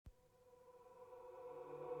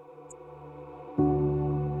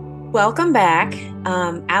Welcome back.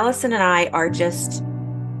 Allison and I are just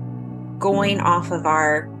going off of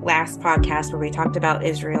our last podcast where we talked about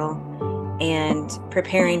Israel and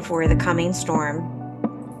preparing for the coming storm.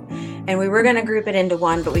 And we were going to group it into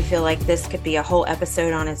one, but we feel like this could be a whole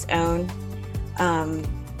episode on its own.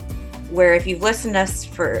 Where if you've listened to us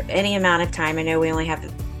for any amount of time, I know we only have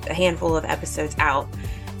a handful of episodes out,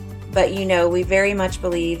 but we very much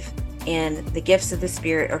believe in the gifts of the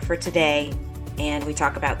Spirit, or for today. And we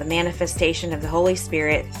talk about the manifestation of the Holy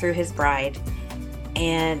Spirit through his bride.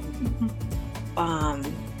 And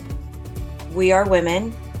we are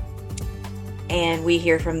women, and we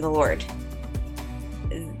hear from the Lord.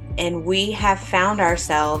 And we have found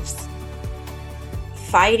ourselves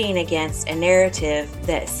fighting against a narrative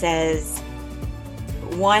that says,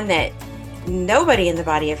 one, that nobody in the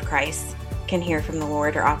body of Christ can hear from the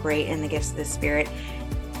Lord or operate in the gifts of the Spirit.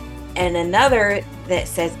 And another that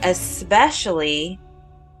says especially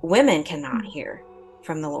women cannot hear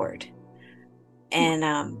from the Lord.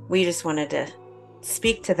 And we just wanted to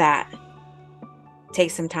speak to that, take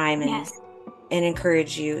some time and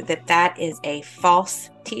encourage you that is a false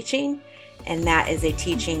teaching, and that is a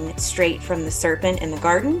teaching straight from the serpent in the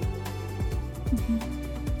garden.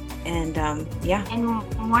 And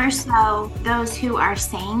and more so, those who are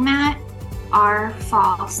saying that are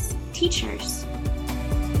false teachers.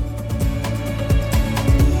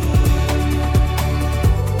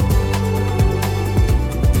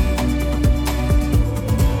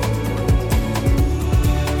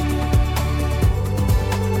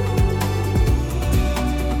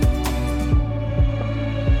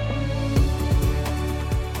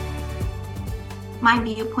 My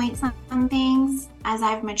viewpoints on things as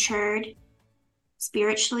I've matured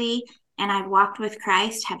spiritually and I've walked with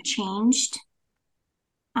Christ have changed,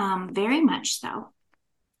 very much so.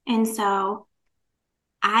 And so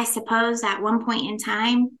I suppose at one point in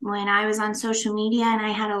time when I was on social media and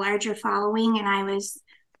I had a larger following and I was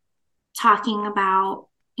talking about,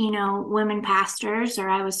 women pastors, or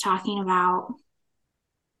I was talking about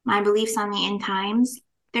my beliefs on the end times,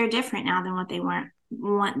 they're different now than what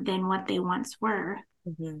they once were.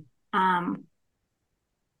 I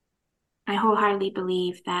wholeheartedly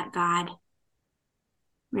believe that God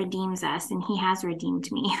redeems us, and he has redeemed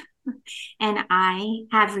me. And I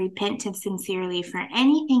have repented sincerely for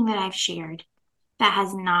anything that I've shared that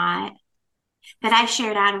I've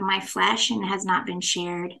shared out of my flesh and has not been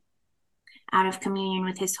shared out of communion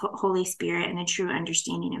with his Holy Spirit and the true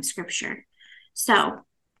understanding of Scripture. So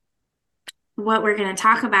what we're going to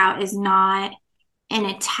talk about is not an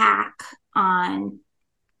attack on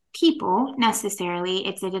people necessarily.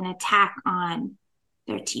 It's an attack on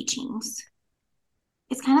their teachings.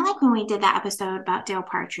 It's kind of like when we did that episode about Dale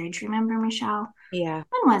Partridge. Remember, Michelle? Yeah.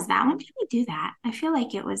 When was that? When did we do that? I feel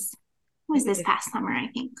like it was this past summer, I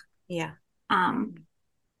think. Yeah.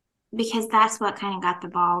 Because that's what kind of got the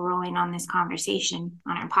ball rolling on this conversation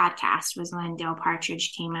on our podcast, was when Dale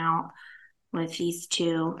Partridge came out with these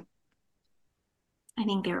two, I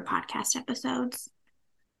think they were podcast episodes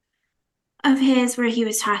of his, where he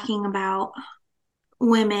was talking about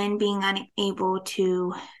women being unable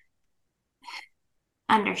to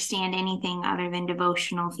understand anything other than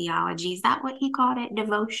devotional theology. Is that what he called it?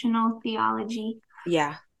 Devotional theology?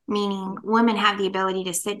 Yeah. Meaning women have the ability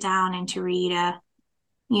to sit down and to read a,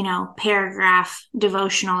 paragraph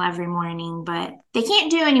devotional every morning, but they can't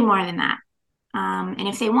do any more than that. And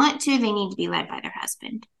if they want to, they need to be led by their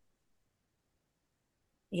husband.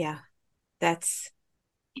 Yeah.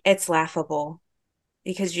 It's laughable,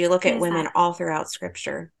 because you look at women all throughout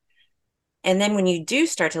Scripture. And then when you do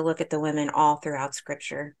start to look at the women all throughout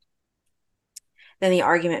Scripture, then the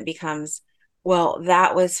argument becomes, well,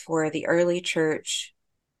 that was for the early church.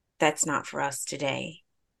 That's not for us today.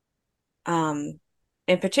 And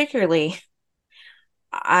particularly,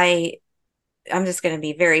 I'm just going to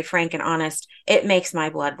be very frank and honest. It makes my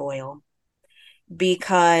blood boil,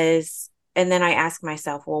 because, and then I ask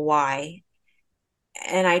myself, well, why?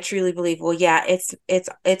 And I truly believe, well, yeah,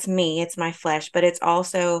 it's me, it's my flesh, but it's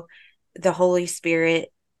also the Holy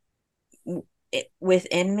Spirit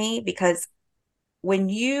within me. Because when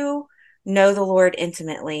you know the Lord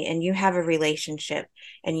intimately and you have a relationship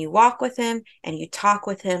and you walk with him and you talk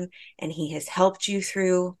with him, and he has helped you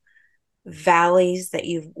through valleys that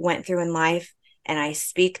you went through in life. And I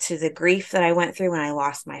speak to the grief that I went through when I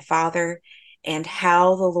lost my father, and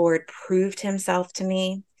how the Lord proved himself to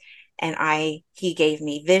me. And he gave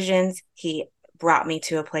me visions. He brought me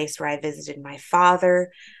to a place where I visited my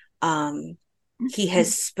father. He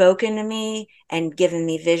has spoken to me and given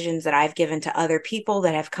me visions that I've given to other people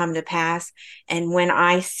that have come to pass. And when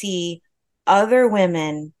I see other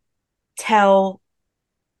women tell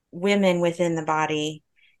women within the body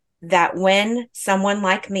that when someone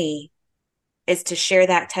like me is to share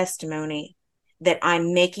that testimony, that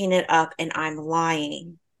I'm making it up and I'm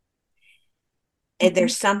lying. And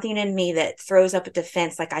there's something in me that throws up a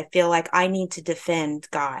defense. Like I feel like I need to defend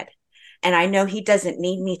God. And I know he doesn't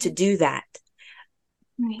need me to do that.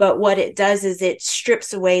 Right. But what it does is it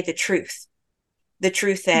strips away the truth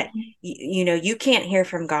that, you can't hear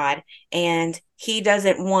from God, and he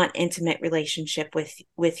doesn't want intimate relationship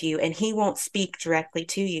with you, and he won't speak directly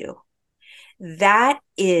to you. That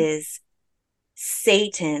is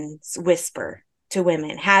Satan's whisper to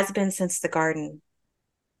women, has been since the garden.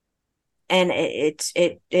 And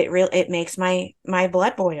it makes my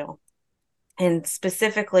blood boil. And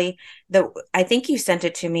specifically, I think you sent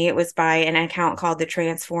it to me. It was by an account called The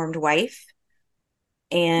Transformed Wife.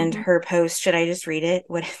 And her post, should I just read it?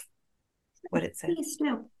 What it says? Please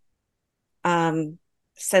do.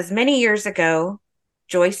 Says many years ago,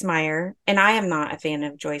 Joyce Meyer, and I am not a fan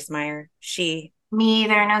of Joyce Meyer. Me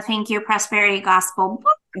either. No, thank you. Prosperity gospel.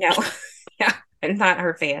 No, yeah, I'm not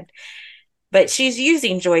her fan. But she's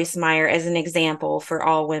using Joyce Meyer as an example for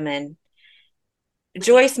all women.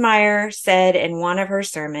 Joyce Meyer said in one of her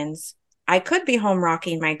sermons, "I could be home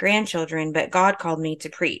rocking my grandchildren, but God called me to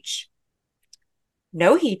preach."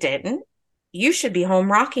 No, he didn't. You should be home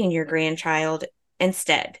rocking your grandchild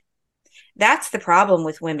instead. That's the problem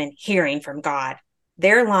with women hearing from God.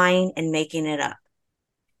 They're lying and making it up.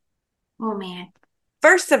 Oh, man.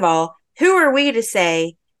 First of all, who are we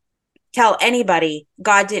to tell anybody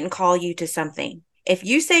God didn't call you to something? If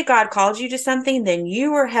you say God called you to something, then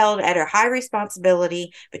you are held at a high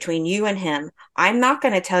responsibility between you and him. I'm not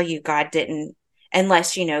going to tell you God didn't,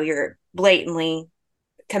 unless, you're blatantly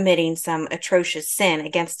committing some atrocious sin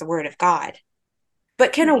against the word of God.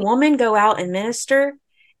 But can a woman go out and minister,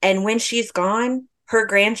 and when she's gone, her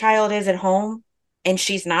grandchild is at home and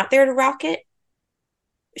she's not there to rock it?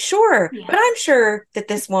 Sure, yes. But I'm sure that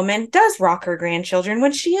this woman does rock her grandchildren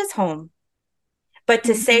when she is home. But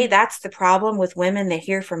to say that's the problem with women that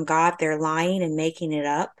hear from God, they're lying and making it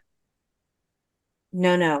up.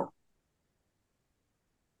 No.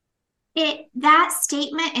 That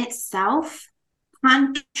statement itself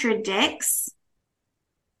contradicts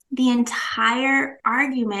the entire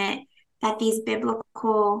argument that these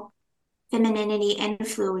biblical femininity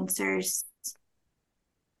influencers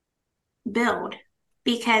build.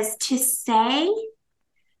 Because to say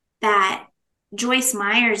that Joyce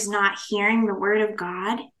Meyer's not hearing the word of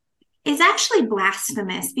God is actually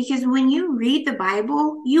blasphemous, because when you read the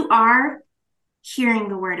Bible, you are hearing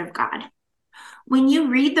the word of God. When you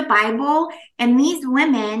read the Bible, and these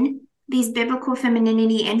women, these biblical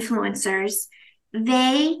femininity influencers,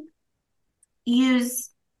 they use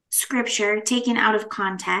scripture taken out of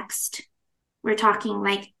context. We're talking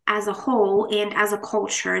like as a whole and as a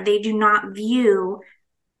culture. They do not view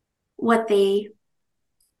what they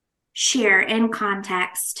share in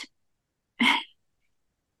context,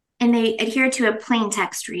 and they adhere to a plain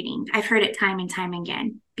text reading. I've heard it time and time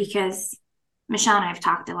again, because Michelle and I have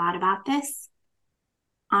talked a lot about this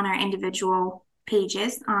on our individual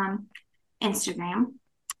pages on Instagram.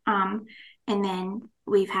 And then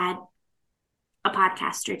we've had a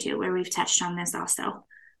podcast or two where we've touched on this also.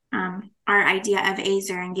 Our idea of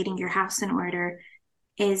Azer and getting your house in order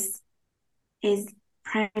is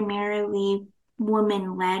primarily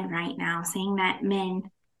woman-led right now, saying that men,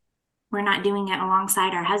 we're not doing it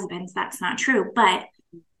alongside our husbands. That's not true. But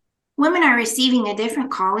women are receiving a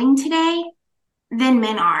different calling today than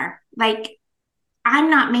men are. Like, I'm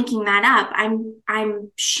not making that up.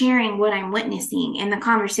 I'm sharing what I'm witnessing in the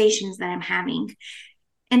conversations that I'm having.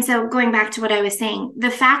 And so going back to what I was saying, the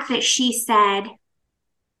fact that she said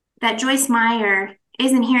that Joyce Meyer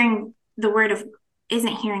isn't hearing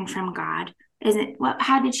from God,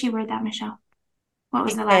 how did she word that, Michelle? What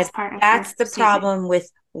was the last part of that's the statement? problem with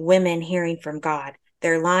women hearing from God.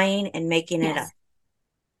 They're lying and making it up.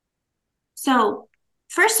 So,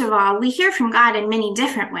 first of all, we hear from God in many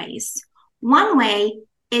different ways. One way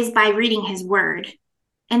is by reading his word.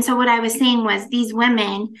 And so what I was saying was, these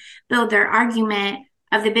women build their argument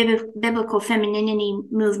of the biblical femininity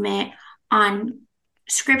movement on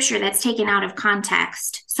scripture that's taken out of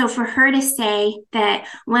context. So for her to say that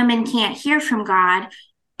women can't hear from God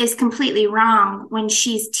is completely wrong when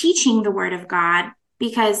she's teaching the word of God,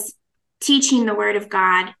 because teaching the word of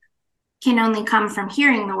God can only come from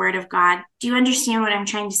hearing the word of God. Do you understand what I'm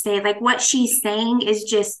trying to say? Like, what she's saying is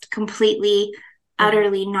just completely,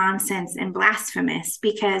 utterly nonsense and blasphemous,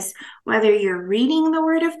 because whether you're reading the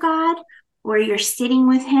word of God or you're sitting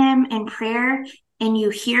with him in prayer and you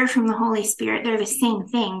hear from the Holy Spirit, they're the same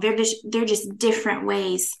thing. They're just different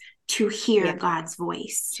ways to hear Yeah. God's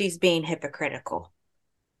voice. She's being hypocritical.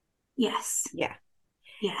 Yes. Yeah.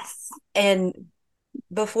 Yes. And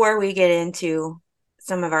before we get into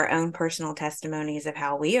some of our own personal testimonies of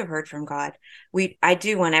how we have heard from God, I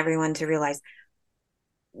do want everyone to realize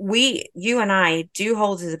you and I do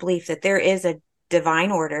hold to the belief that there is a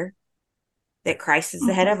divine order, that Christ is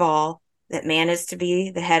the head of all, that man is to be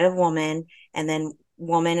the head of woman, and then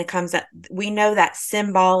woman comes up. We know that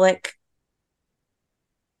symbolic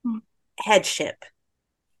headship,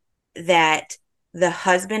 that the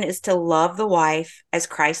husband is to love the wife as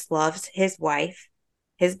Christ loves his wife,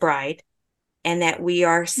 his bride, and that we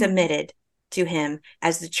are submitted to him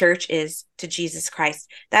as the church is to Jesus Christ.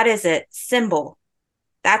 That is a symbol.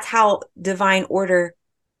 That's how divine order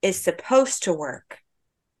is supposed to work.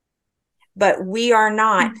 But we are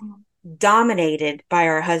not dominated by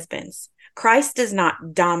our husbands. Christ does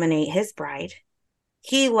not dominate his bride.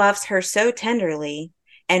 He loves her so tenderly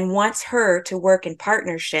and wants her to work in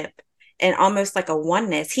partnership and almost like a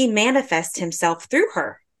oneness. He manifests himself through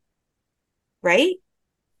her, right?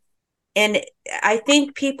 And I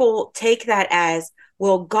think people take that as,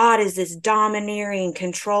 well, God is this domineering,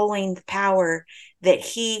 controlling power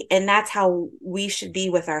and that's how we should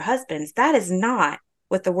be with our husbands. That is not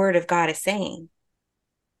what the word of God is saying.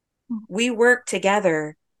 We work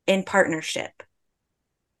together in partnership.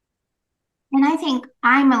 And I think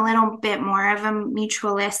I'm a little bit more of a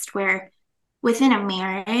mutualist, where within a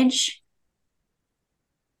marriage,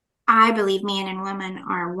 I believe man and woman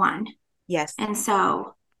are one. Yes. And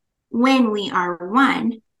so when we are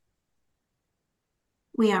one,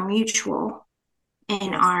 we are mutual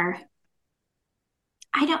in our,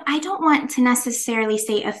 I don't want to necessarily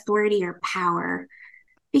say authority or power,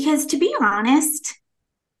 because to be honest,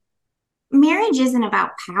 marriage isn't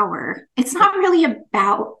about power. It's not really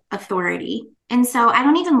about authority. And so I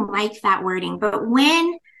don't even like that wording. But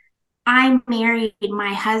when I married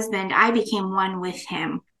my husband, I became one with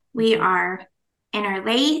him. We are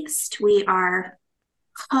interlaced. We are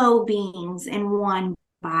co-beings in one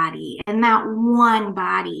body. And that one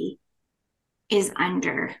body is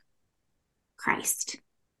under Christ.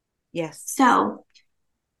 Yes. So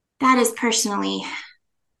that is personally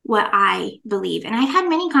what I believe. And I've had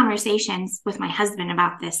many conversations with my husband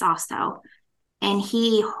about this also. And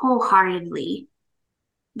he wholeheartedly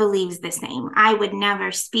believes the same. I would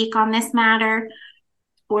never speak on this matter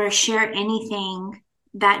or share anything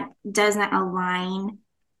that doesn't align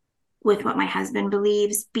with what my husband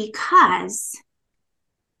believes, because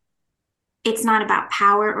it's not about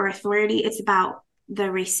power or authority. It's about the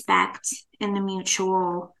respect and the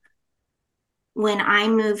mutual. When I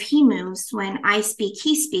move, he moves. When I speak,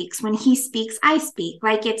 he speaks. When he speaks, I speak.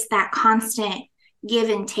 Like, it's that constant give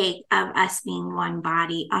and take of us being one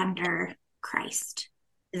body under Christ.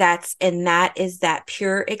 That is that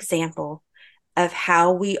pure example of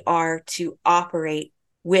how we are to operate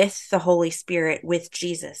with the Holy Spirit, with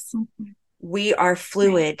Jesus. We are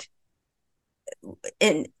fluid.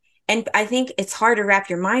 Right. And I think it's hard to wrap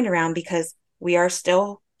your mind around, because we are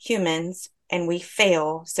still humans and we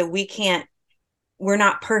fail. So we're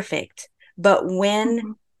not perfect. But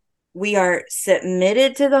when we are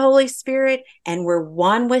submitted to the Holy Spirit and we're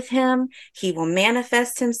one with him, he will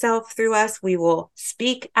manifest himself through us. We will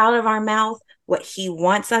speak out of our mouth what he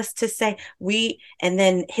wants us to say. And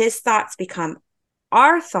then his thoughts become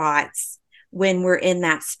our thoughts when we're in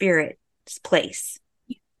that spirit place.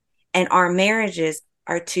 And our marriages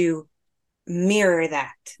are to mirror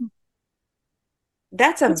that.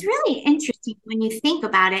 It's really interesting when you think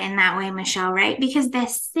about it in that way, Michelle, right? Because the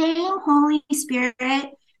same Holy Spirit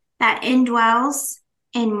that indwells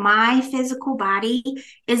in my physical body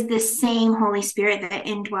is the same Holy Spirit that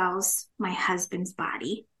indwells my husband's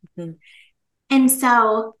body. And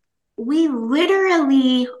so we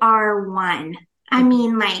literally are one. I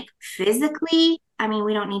mean, like, physically, I mean,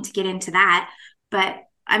 we don't need to get into that, but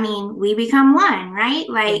I mean, we become one, right?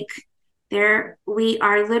 Like, we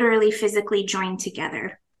are literally physically joined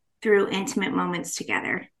together through intimate moments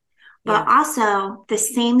together. But also the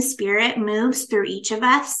same spirit moves through each of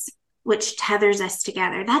us, which tethers us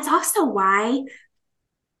together. That's also why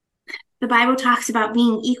the Bible talks about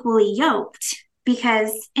being equally yoked,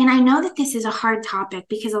 and I know that this is a hard topic,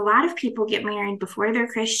 because a lot of people get married before they're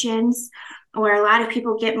Christians, or a lot of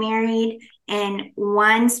people get married and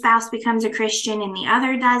one spouse becomes a Christian and the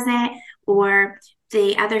other doesn't, or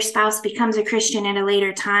the other spouse becomes a Christian at a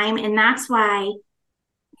later time. And that's why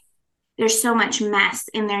there's so much mess,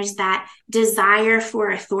 and there's that desire for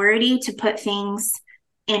authority to put things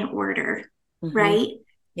in order, right?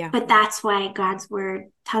 Yeah. But that's why God's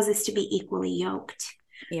word tells us to be equally yoked.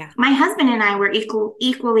 Yeah. My husband and I were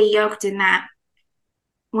equally yoked in that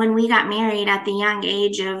when we got married at the young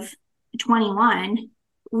age of 21,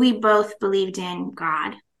 we both believed in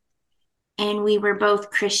God. And we were both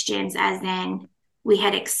Christians, as in we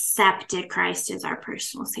had accepted Christ as our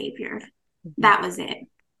personal savior. Mm-hmm. That was it.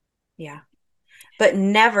 Yeah. But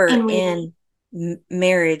never And in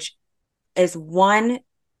marriage is one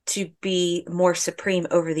to be more supreme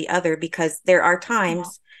over the other, because there are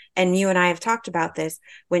times, and you and I have talked about this,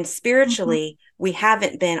 when spiritually we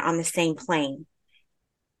haven't been on the same plane,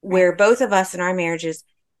 where both of us in our marriages,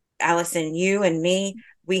 Allison, you and me,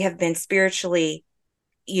 we have been spiritually,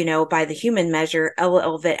 by the human measure, a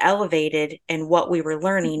little bit elevated in what we were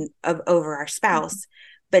learning over our spouse.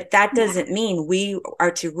 But that doesn't mean we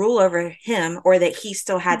are to rule over him, or that he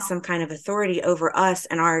still had some kind of authority over us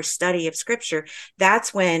and our study of scripture.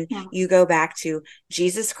 That's when you go back to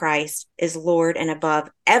Jesus Christ is Lord and above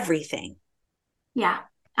everything. Yeah,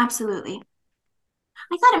 absolutely.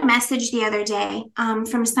 I got a message the other day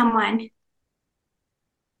from someone,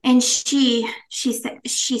 and she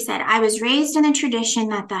said, I was raised in the tradition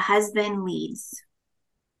that the husband leads,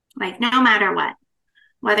 like no matter what.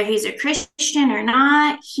 Whether he's a Christian or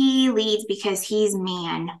not, he leads because he's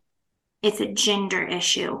man. It's a gender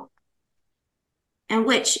issue. And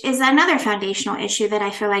which is another foundational issue that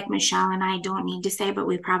I feel like Michelle and I don't need to say, but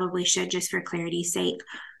we probably should, just for clarity's sake.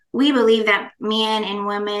 We believe that men and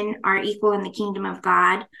women are equal in the kingdom of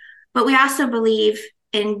God, but we also believe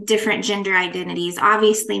in different gender identities.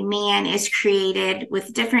 Obviously, man is created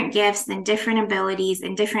with different gifts and different abilities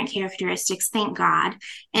and different characteristics, thank God.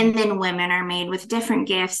 And then women are made with different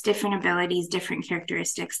gifts, different abilities, different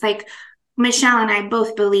characteristics. Like Michelle and I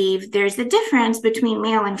both believe there's a difference between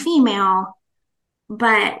male and female,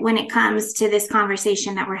 but when it comes to this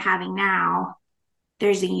conversation that we're having now,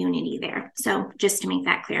 there's a unity there. So just to make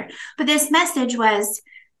that clear. But this message was,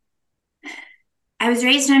 I was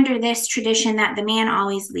raised under this tradition that the man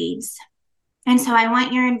always leads. And so I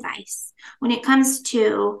want your advice when it comes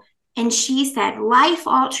to, and she said,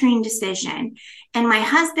 life-altering decision. And my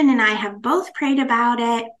husband and I have both prayed about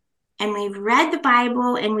it, and we've read the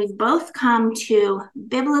Bible, and we've both come to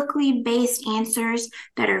biblically based answers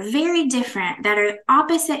that are very different, that are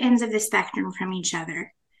opposite ends of the spectrum from each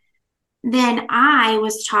other. Then I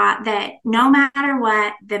was taught that no matter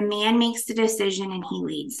what, the man makes the decision and he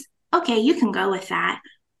leads. Okay, you can go with that.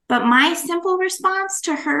 But my simple response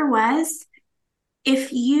to her was,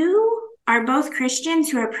 if you are both Christians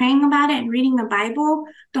who are praying about it and reading the Bible,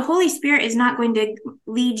 the Holy Spirit is not going to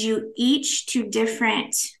lead you each to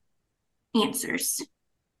different answers,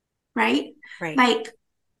 right? Like,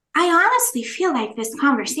 I honestly feel like this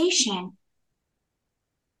conversation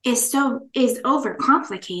is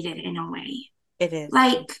overcomplicated in a way. It is.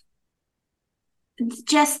 Like,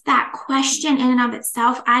 just that question in and of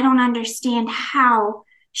itself, I don't understand how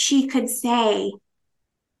she could say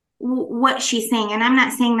what she's saying. And I'm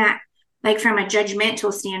not saying that like from a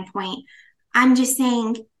judgmental standpoint. I'm just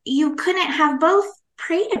saying you couldn't have both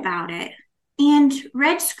prayed about it and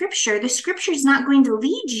read scripture. The scripture is not going to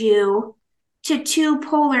lead you to two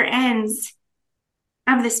polar ends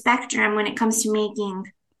of the spectrum when it comes to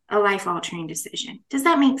making a life-altering decision. Does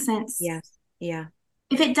that make sense? Yes. Yeah.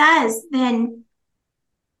 If it does, then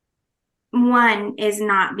one is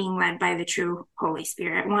not being led by the true Holy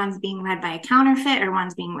Spirit. One's being led by a counterfeit, or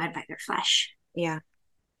one's being led by their flesh. Yeah.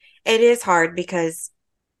 It is hard because,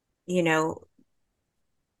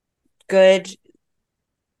 good,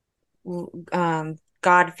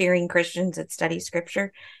 God-fearing Christians that study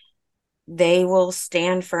scripture, they will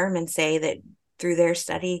stand firm and say that through their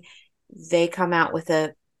study, they come out with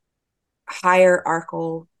a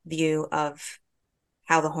hierarchical view of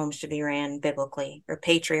how the home should be ran biblically, or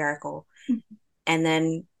patriarchal. Mm-hmm. And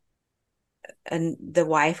then the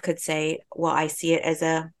wife could say, well, I see it as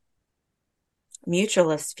a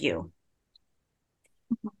mutualist view.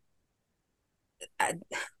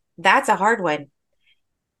 That's a hard one.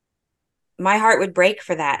 My heart would break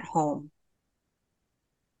for that home.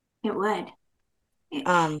 It would.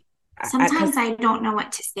 Sometimes I don't know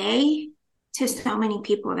what to say to so many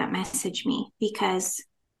people that message me, because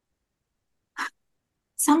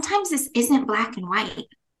sometimes this isn't black and white.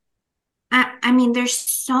 I mean, there's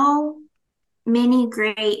so many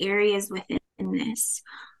gray areas within this,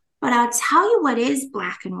 but I'll tell you what is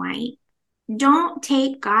black and white. Don't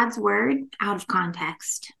take God's word out of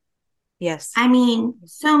context. Yes. I mean,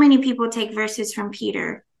 so many people take verses from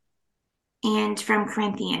Peter and from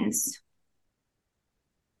Corinthians,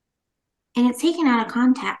 and it's taken out of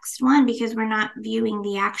context. One, because we're not viewing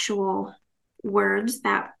the actual words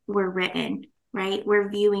that were written, right? We're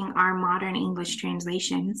viewing our modern English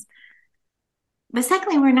translations. But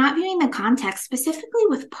secondly, we're not viewing the context, specifically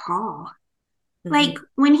with Paul. Like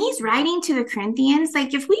when he's writing to the Corinthians,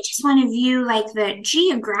 like if we just want to view like the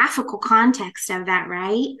geographical context of that,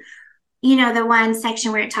 right? You know, the one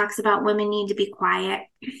section where it talks about women need to be quiet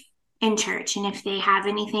in church. And if they have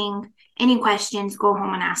any questions, go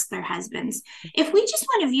home and ask their husbands. If we just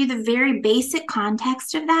want to view the very basic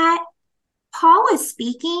context of that, Paul was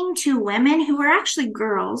speaking to women who were actually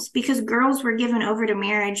girls because girls were given over to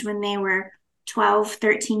marriage when they were 12,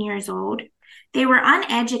 13 years old. They were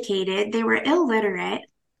uneducated, they were illiterate.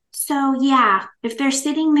 So, yeah, if they're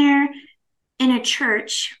sitting there in a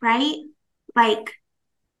church, right? Like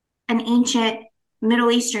an ancient Middle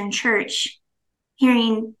Eastern church,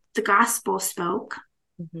 hearing the gospel spoke,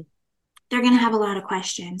 Mm-hmm. they're going to have a lot of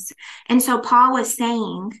questions. And so Paul was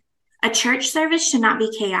saying a church service should not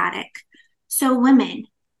be chaotic. So women,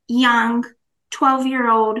 young,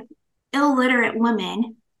 12-year-old, illiterate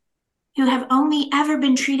women who have only ever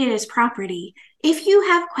been treated as property, if you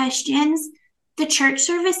have questions, the church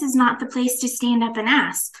service is not the place to stand up and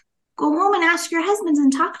ask. Go home and ask your husbands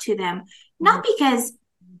and talk to them. Not because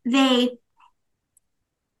they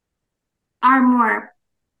are more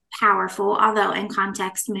powerful, although in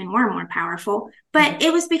context, men were more powerful, but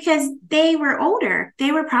it was because they were older.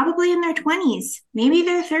 They were probably in their 20s, maybe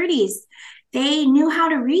their 30s. They knew how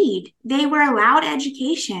to read, they were allowed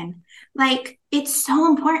education. Like, it's so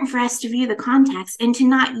important for us to view the context and to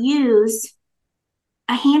not use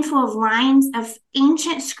a handful of lines of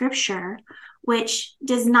ancient scripture, which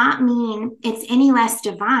does not mean it's any less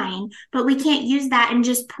divine, but we can't use that and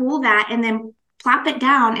just pull that and then plop it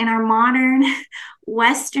down in our modern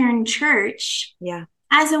Western church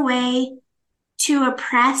as a way to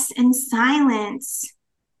oppress and silence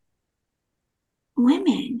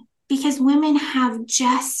women, because women have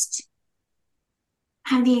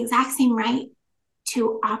the exact same right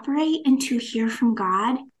to operate and to hear from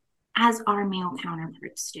God as our male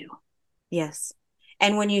counterparts do. Yes.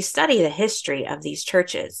 And when you study the history of these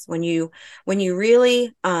churches, when you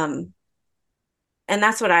really, and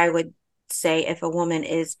that's what I would say if a woman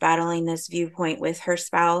is battling this viewpoint with her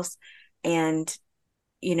spouse, and,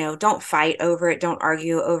 don't fight over it, don't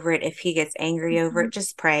argue over it. If he gets angry over it,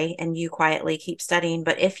 just pray and you quietly keep studying.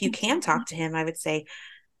 But if you can talk to him, I would say,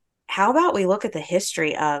 how about we look at the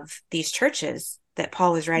history of these churches that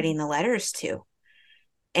Paul was writing the letters to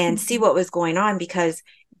and see what was going on, because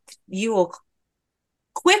you will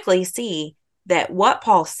quickly see that what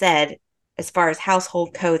Paul said as far as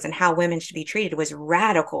household codes and how women should be treated was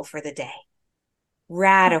radical for the day.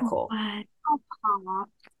 Radical. Oh, Paul.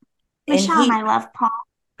 And Michelle and I love Paul.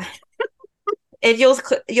 And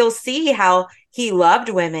you'll see how he loved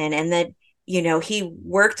women, and that, he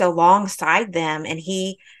worked alongside them, and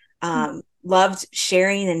he loved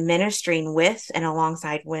sharing and ministering with and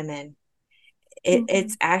alongside women.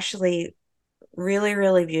 It's actually really,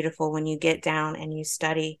 really beautiful when you get down and you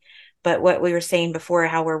study. But what we were saying before,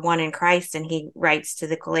 how we're one in Christ, and he writes to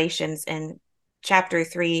the Galatians in chapter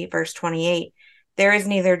 3, verse 28, there is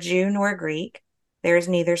neither Jew nor Greek, there is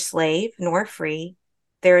neither slave nor free,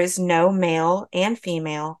 there is no male and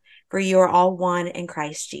female, for you are all one in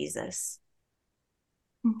Christ Jesus.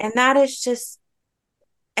 And that is just,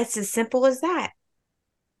 it's as simple as that.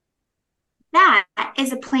 That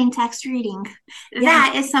is a plain text reading.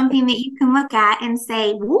 That is something that you can look at and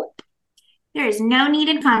say, whoop, there is no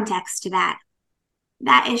needed context to that.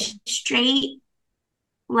 That is straight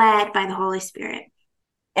led by the Holy Spirit.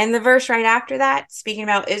 And the verse right after that, speaking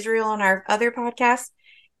about Israel in our other podcast,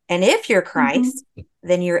 and if you're Christ,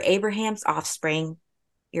 then you're Abraham's offspring,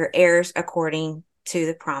 you're heirs according to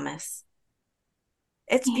the promise.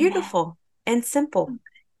 It's beautiful and simple.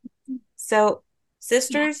 So,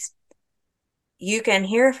 sisters, you can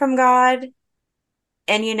hear from God.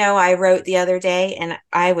 And, I wrote the other day, and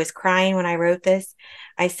I was crying when I wrote this.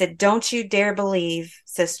 I said, don't you dare believe,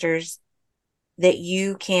 sisters, that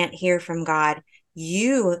you can't hear from God.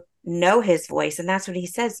 You know his voice. And that's what he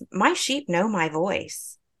says. My sheep know my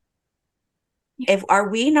voice. Are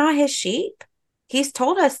we not his sheep? He's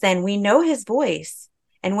told us then we know his voice.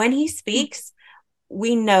 And when he speaks,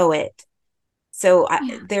 we know it. So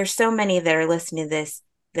there's so many that are listening to this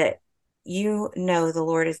that the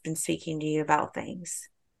Lord has been speaking to you about things.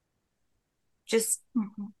 Just,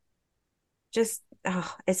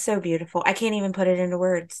 it's so beautiful. I can't even put it into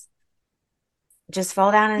words. Just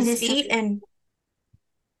fall down at his feet and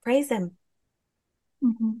praise him.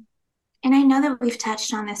 And I know that we've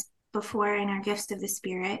touched on this before in our Gifts of the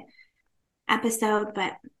Spirit episode,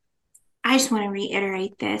 but I just want to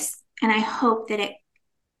reiterate this. And I hope that it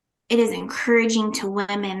is encouraging to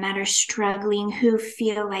women that are struggling, who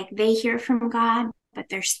feel like they hear from God, but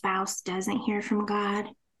their spouse doesn't hear from God.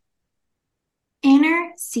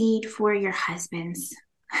 Intercede for your husbands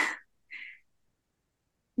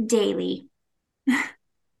daily.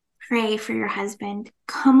 Pray for your husband.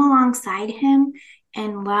 Come alongside him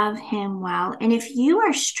and love him well. And if you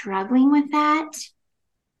are struggling with that,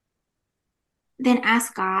 then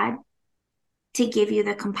ask God to give you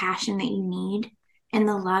the compassion that you need and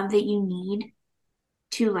the love that you need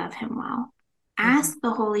to love him well. Mm-hmm. Ask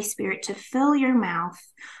the Holy Spirit to fill your mouth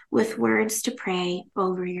with words to pray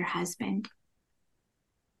over your husband.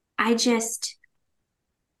 I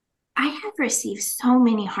have received so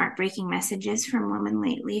many heartbreaking messages from women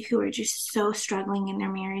lately who are just so struggling in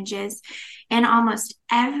their marriages. And almost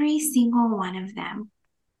every single one of them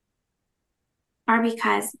are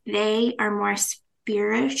because they are more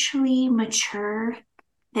spiritually mature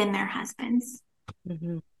than their husbands.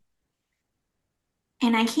 Mm-hmm.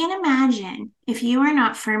 And I can't imagine if you are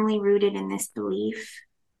not firmly rooted in this belief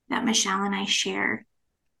that Michelle and I share,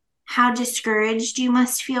 how discouraged you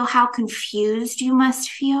must feel, how confused you must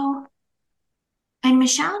feel. And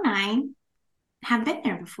Michelle and I have been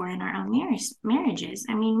there before in our own marriages.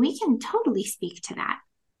 I mean, we can totally speak to that.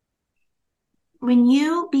 When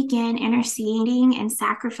you begin interceding and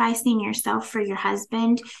sacrificing yourself for your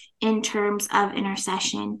husband in terms of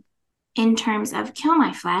intercession, in terms of kill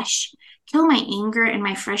my flesh, kill my anger and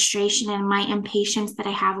my frustration and my impatience that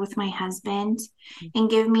I have with my husband, and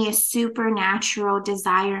give me a supernatural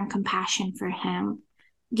desire and compassion for him.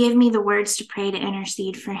 Give me the words to pray to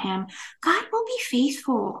intercede for him. God will be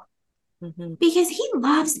faithful because he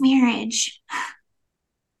loves marriage.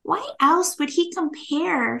 Why else would he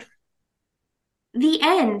compare the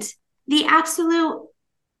end, the absolute,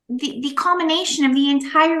 the culmination of the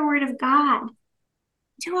entire word of God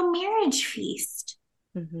to a marriage feast?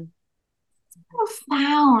 Mm-hmm.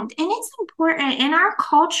 Profound. And it's important. And our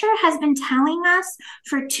culture has been telling us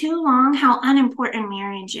for too long how unimportant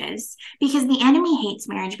marriage is because the enemy hates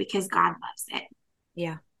marriage because God loves it.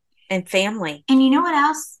 Yeah. And family. And you know what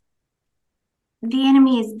else the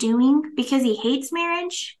enemy is doing because he hates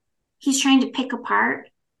marriage? He's trying to pick apart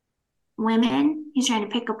women. He's trying to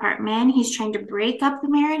pick apart men. He's trying to break up the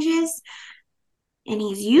marriages. And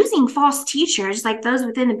he's using false teachers like those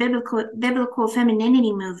within the biblical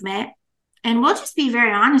femininity movement. And we'll just be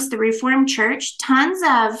very honest, the Reformed Church, tons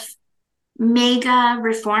of mega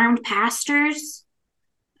Reformed pastors.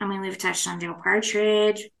 I mean, we've touched on Dale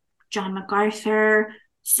Partridge, John MacArthur,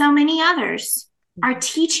 so many others are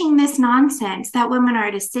teaching this nonsense that women are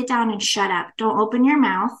to sit down and shut up. Don't open your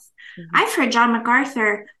mouth. Mm-hmm. I've heard John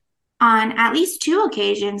MacArthur on at least 2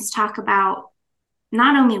 occasions talk about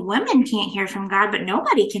not only women can't hear from God, but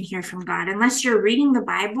nobody can hear from God unless you're reading the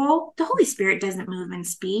Bible. The Holy Spirit doesn't move and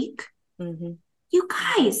speak. Mm-hmm. You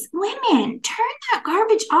guys, women, turn that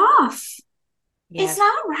garbage off. Yes. It's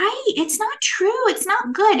not right. It's not true. It's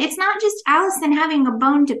not good. It's not just Allison having a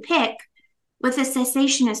bone to pick with a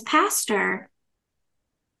cessationist pastor.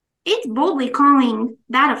 It's boldly calling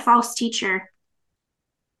that a false teacher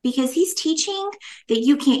because he's teaching that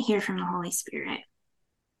you can't hear from the Holy Spirit.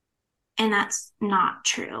 And that's not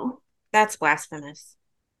true. That's blasphemous.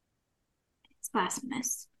 It's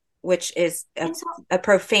blasphemous. Which is a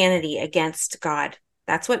profanity against God.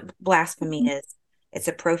 That's what blasphemy is. It's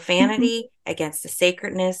a profanity against the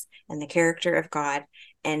sacredness and the character of God.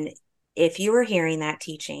 And if you were hearing that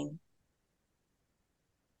teaching,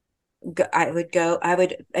 I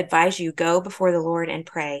would advise you go before the Lord and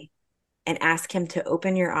pray and ask him to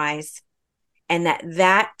open your eyes, and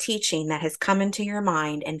that teaching that has come into your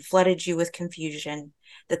mind and flooded you with confusion,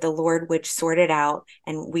 that the Lord would sort it out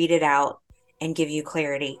and weed it out and give you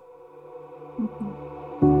clarity. Mm-hmm.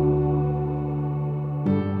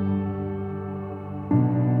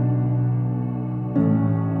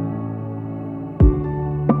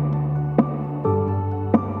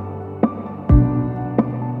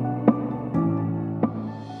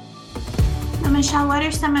 Michelle, what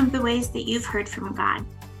are some of the ways that you've heard from God?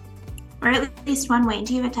 Or at least one way.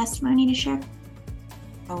 Do you have a testimony to share?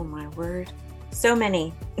 Oh, my word. So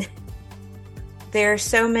many. There are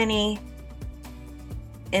so many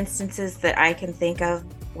instances that I can think of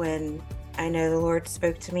when I know the Lord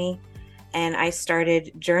spoke to me. And I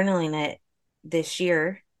started journaling it this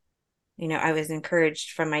year. You know, I was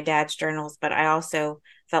encouraged from my dad's journals, but I also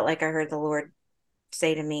felt like I heard the Lord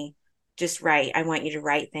say to me, just write. I want you to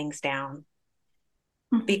write things down.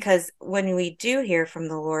 Mm-hmm. Because when we do hear from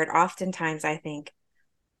the Lord, oftentimes I think,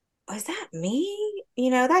 oh, is that me? You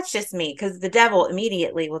know, that's just me. Because the devil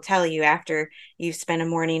immediately will tell you after you've spent a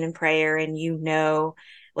morning in prayer and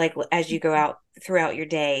like as you go out throughout your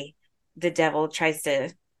day, the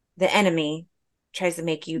enemy tries to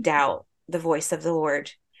make you doubt the voice of the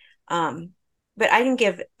Lord. But I can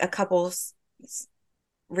give a couple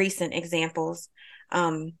recent examples.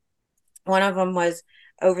 One of them was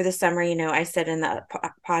over the summer. I said in the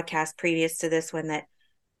podcast previous to this one that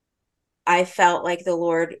I felt like the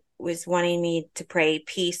Lord was wanting me to pray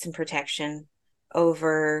peace and protection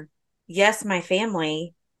over, yes, my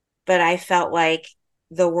family, but I felt like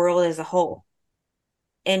the world as a whole.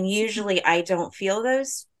 And usually I don't feel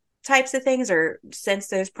those types of things or sense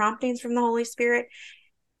those promptings from the Holy Spirit,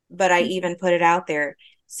 but I even put it out there.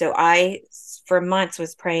 So I, for months,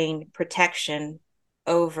 was praying protection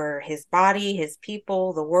over his body, his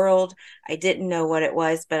people, the world. I didn't know what it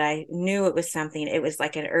was, but I knew it was something. It was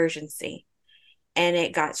like an urgency. And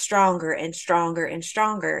it got stronger and stronger and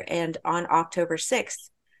stronger. And on October 6th,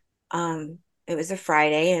 it was a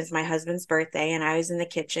Friday, and it's my husband's birthday, and I was in the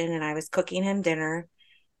kitchen and I was cooking him dinner.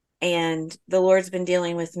 And the Lord's been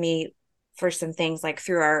dealing with me for some things like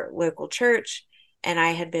through our local church. And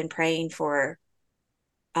I had been praying for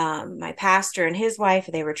my pastor and his wife.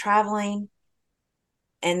 They were traveling,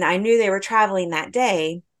 and I knew they were traveling that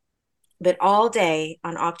day. But all day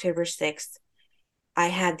on October 6th, I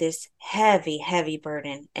had this heavy, heavy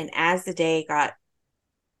burden. And as the day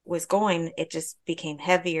was going, it just became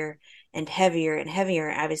heavier and heavier and heavier.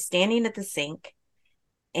 I was standing at the sink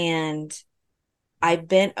and I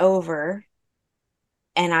bent over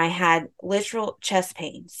and I had literal chest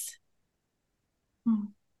pains. Mm-hmm.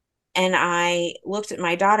 And I looked at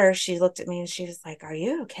my daughter. She looked at me and she was like, "Are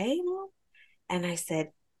you okay, Mom?" And I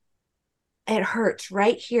said, "It hurts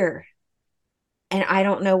right here. And I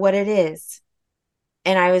don't know what it is."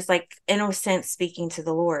 And I was like, in a sense, speaking to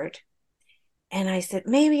the Lord. And I said,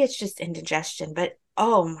 maybe it's just indigestion, but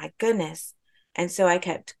oh my goodness. And so I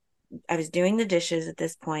was doing the dishes at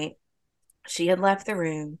this point. She had left the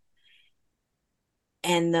room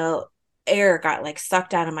and the air got like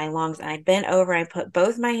sucked out of my lungs. And I bent over, I put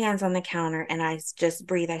both my hands on the counter and I just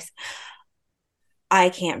breathed. I said, I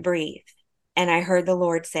can't breathe. And I heard the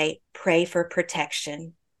Lord say, pray for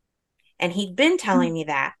protection. And he'd been telling me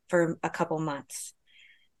that for a couple months.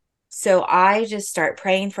 So I just start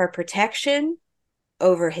praying for protection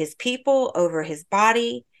over his people, over his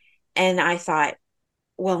body. And I thought,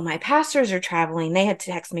 well, my pastors are traveling. They had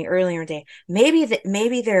texted me earlier today.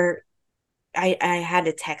 Maybe they're, I had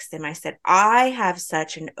to text them. I said, I have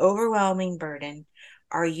such an overwhelming burden.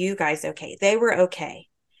 Are you guys okay? They were okay.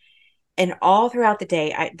 And all throughout the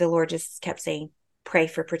day, the Lord just kept saying, pray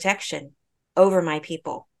for protection over my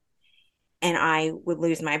people. And I would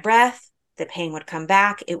lose my breath. The pain would come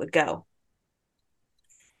back. It would go.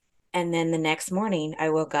 And then the next morning I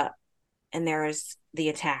woke up and there was the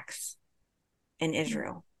attacks in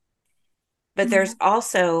Israel. But there's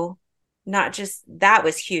also not just that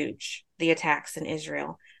was huge, the attacks in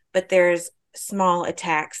Israel, but there's small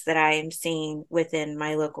attacks that I am seeing within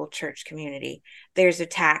my local church community. There's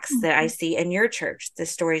attacks that I see in your church, the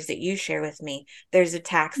stories that you share with me. There's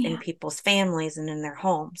attacks in people's families and in their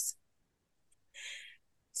homes.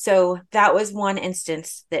 So that was one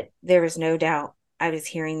instance that there was no doubt I was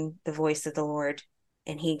hearing the voice of the Lord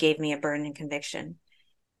and he gave me a burden and conviction.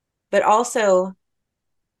 But also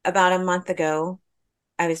about a month ago,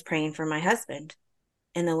 I was praying for my husband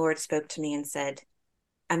and the Lord spoke to me and said,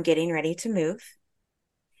 I'm getting ready to move.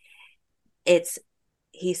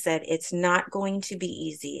 He said, it's not going to be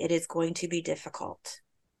easy. It is going to be difficult.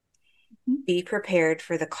 Be prepared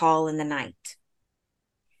for the call in the night.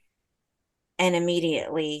 And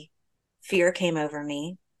immediately fear came over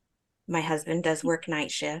me. My husband does work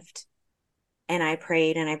night shift. And I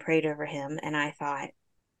prayed over him. And I thought,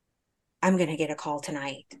 I'm going to get a call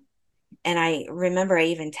tonight. And I remember I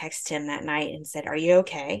even texted him that night and said, are you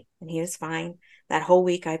okay? And he was fine. That whole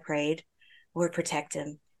week I prayed, Lord, protect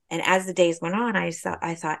him. And as the days went on, I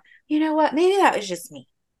thought, you know what? Maybe that was just me.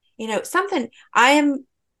 Something me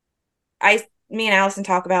and Allison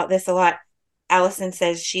talk about this a lot. Allison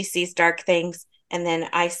says she sees dark things and then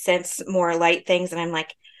I sense more light things. And I'm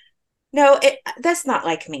like, no, that's not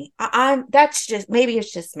like me. Maybe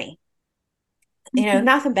it's just me.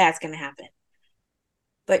 Nothing bad's going to happen.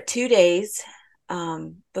 But 2 days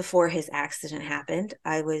before his accident happened,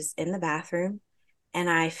 I was in the bathroom and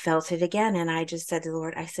I felt it again. And I just said to the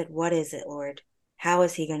Lord, I said, what is it, Lord? How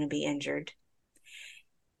is he going to be injured?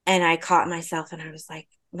 And I caught myself and I was like,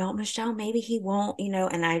 well, Michelle, maybe he won't,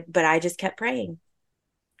 but I just kept praying.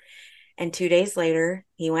 And 2 days later,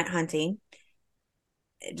 he went hunting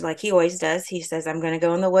like he always does. He says, I'm going to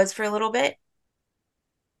go in the woods for a little bit.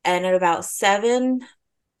 And at about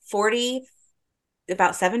 7:40,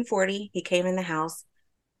 he came in the house.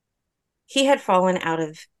 He had fallen out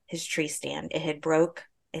of his tree stand. It had broke.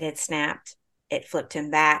 It had snapped. It flipped him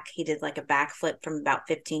back. He did like a backflip from about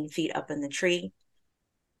 15 feet up in the tree.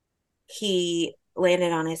 He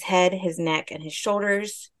landed on his head, his neck, and his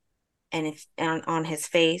shoulders, and on his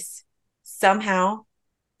face. Somehow,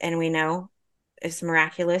 and we know it's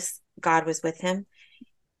miraculous, God was with him.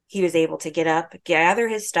 He was able to get up, gather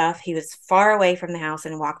his stuff. He was far away from the house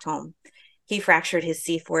and walked home. He fractured his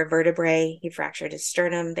C4 vertebrae. He fractured his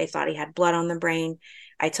sternum. They thought he had blood on the brain.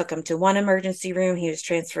 I took him to one emergency room. He was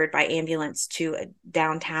transferred by ambulance to a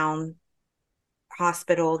downtown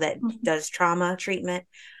hospital that does trauma treatment.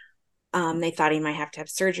 They thought he might have to have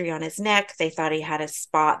surgery on his neck. They thought he had a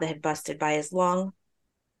spot that had busted by his lung.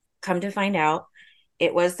 Come to find out,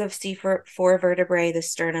 it was the C4 vertebrae, the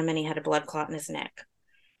sternum, and he had a blood clot in his neck.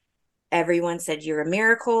 Everyone said, "You're a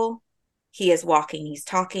miracle." He is walking, he's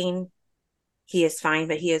talking. He is fine,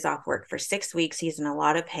 but he is off work for 6 weeks. He's in a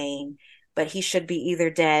lot of pain, but he should be either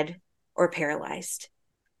dead or paralyzed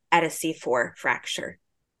at a C4 fracture.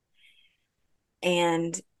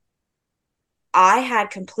 And I had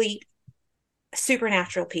complete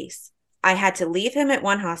supernatural peace. I had to leave him at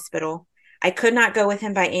one hospital. I could not go with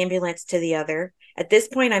him by ambulance to the other. At this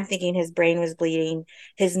point, I'm thinking his brain was bleeding.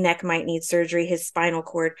 His neck might need surgery, his spinal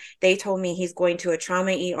cord. They told me he's going to a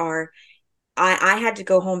trauma ER. I had to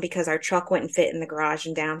go home because our truck wouldn't fit in the garage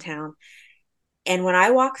in downtown. And when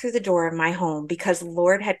I walked through the door of my home, because the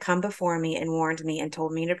Lord had come before me and warned me and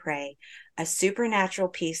told me to pray, a supernatural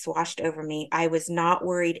peace washed over me. I was not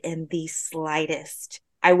worried in the slightest.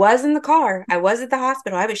 I was in the car. I was at the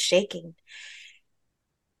hospital. I was shaking.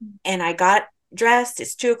 And I got dressed.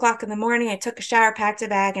 It's 2:00 in the morning. I took a shower, packed a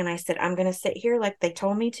bag, and I said, I'm going to sit here like they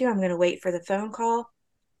told me to. I'm going to wait for the phone call.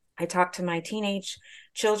 I talked to my teenage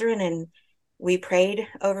children and we prayed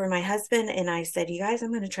over my husband. And I said, you guys,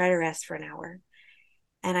 I'm going to try to rest for an hour.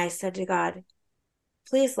 And I said to God,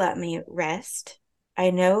 please let me rest.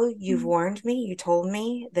 I know you've warned me. You told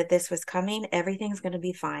me that this was coming. Everything's going to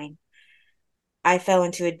be fine. I fell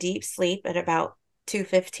into a deep sleep at about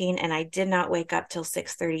 2:15 and I did not wake up till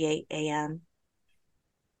 6:38 a.m.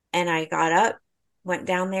 And I got up, went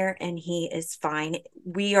down there, and he is fine.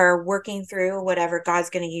 We are working through whatever. God's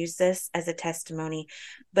going to use this as a testimony.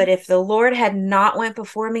 But if the Lord had not went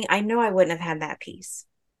before me, I know I wouldn't have had that peace.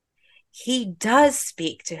 He does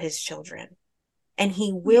speak to his children, and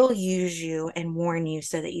he will use you and warn you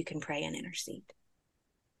so that you can pray and intercede.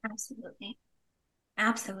 Absolutely.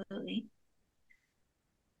 Absolutely.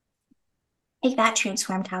 Take that,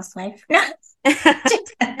 transformed housewife.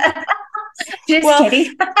 Just well,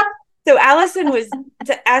 kidding. So Allison was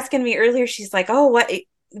asking me earlier, she's like, oh, what?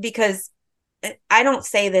 Because I don't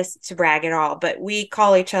say this to brag at all, but we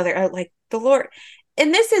call each other like the Lord.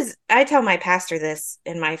 And this is, I tell my pastor this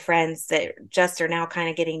and my friends that just are now kind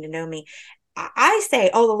of getting to know me. I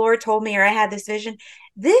say, oh, the Lord told me, or I had this vision.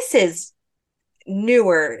 This is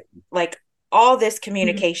newer, like all this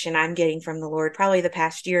communication I'm getting from the Lord, probably the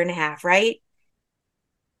past year and a half, right?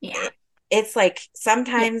 Yeah. It's like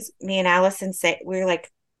sometimes me and Allison say, we're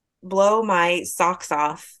like, blow my socks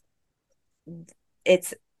off.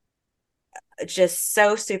 It's just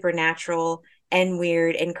so supernatural and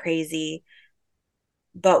weird and crazy,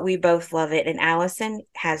 but we both love it. And Allison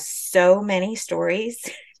has so many stories.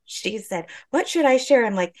 She said, what should I share?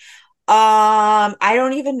 I'm like, I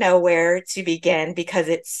don't even know where to begin because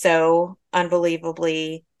it's so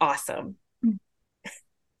unbelievably awesome.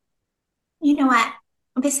 You know what?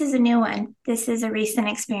 This is a new one. This is a recent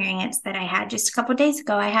experience that I had just a couple days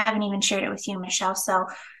ago. I haven't even shared it with you, Michelle. So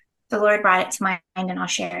the Lord brought it to my mind and I'll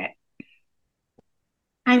share it.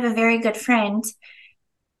 I have a very good friend,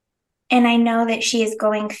 and I know that she is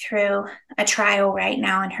going through a trial right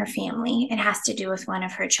now in her family. It has to do with one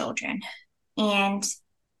of her children. And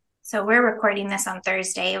so we're recording this on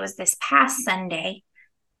Thursday. It was this past Sunday.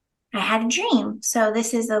 I had a dream. So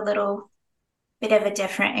this is a little bit of a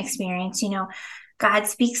different experience. You know, God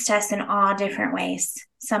speaks to us in all different ways.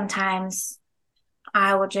 Sometimes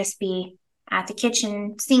I will just be at the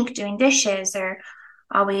kitchen sink doing dishes, or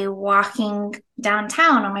I'll be walking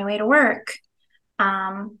downtown on my way to work.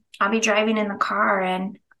 I'll be driving in the car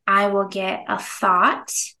and I will get a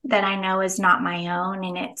thought that I know is not my own,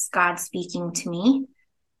 and it's God speaking to me.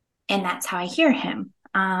 And that's how I hear him.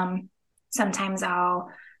 Sometimes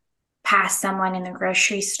I'll pass someone in the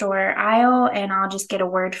grocery store aisle and I'll just get a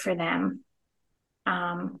word for them.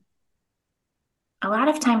 A lot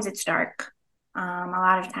of times it's dark. A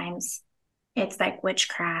lot of times it's like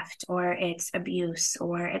witchcraft, or it's abuse,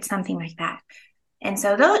 or it's something like that. And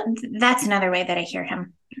so that's another way that I hear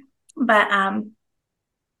him. But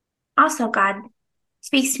also God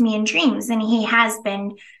speaks to me in dreams, and he has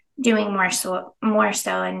been doing more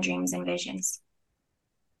so in dreams and visions.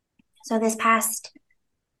 So this past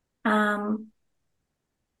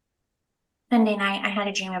Sunday night, I had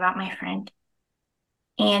a dream about my friend.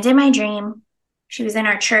 And in my dream, she was in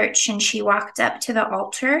our church and she walked up to the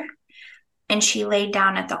altar and she laid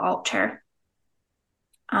down at the altar.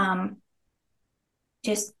 Um,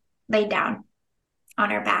 just laid down on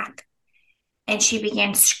her back. And she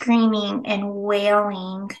began screaming and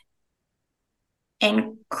wailing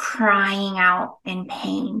and crying out in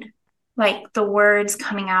pain. Like the words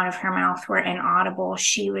coming out of her mouth were inaudible.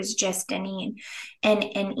 She was just in an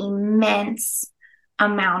immense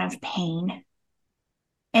amount of pain.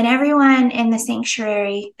 And everyone in the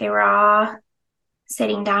sanctuary, they were all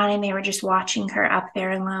sitting down and they were just watching her up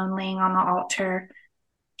there alone, laying on the altar,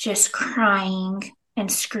 just crying and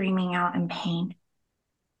screaming out in pain.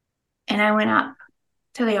 And I went up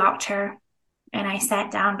to the altar and I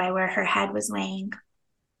sat down by where her head was laying.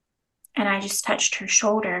 And I just touched her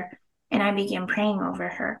shoulder and I began praying over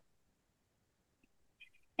her.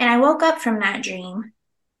 And I woke up from that dream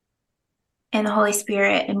and the Holy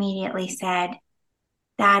Spirit immediately said,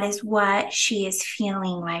 that is what she is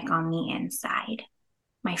feeling like on the inside.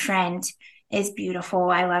 My friend is beautiful.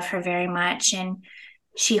 I love her very much. And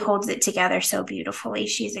she holds it together so beautifully.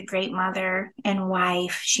 She's a great mother and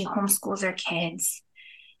wife. She homeschools her kids.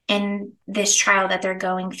 And this trial that they're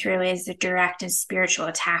going through is a direct and spiritual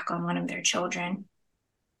attack on one of their children.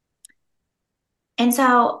 And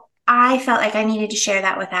so I felt like I needed to share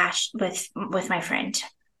that with with my friend.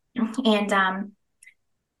 And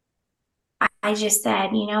I just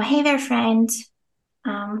said, hey there, friend.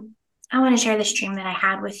 I want to share this dream that I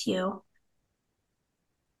had with you.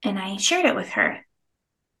 And I shared it with her.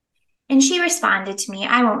 And she responded to me.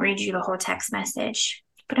 I won't read you the whole text message,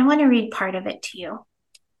 but I want to read part of it to you.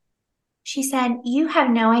 She said, you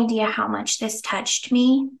have no idea how much this touched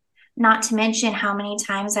me, not to mention how many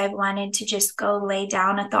times I've wanted to just go lay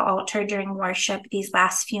down at the altar during worship these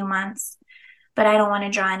last few months, but I don't want to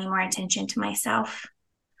draw any more attention to myself.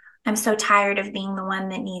 I'm so tired of being the one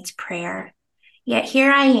that needs prayer. Yet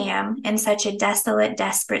here I am in such a desolate,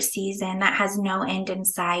 desperate season that has no end in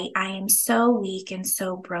sight. I am so weak and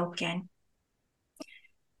so broken.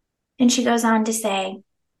 And she goes on to say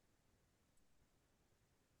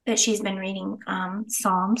that she's been reading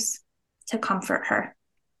Psalms to comfort her.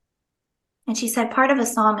 And she said, part of a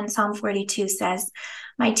psalm in Psalm 42 says,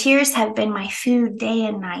 my tears have been my food day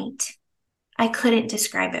and night. I couldn't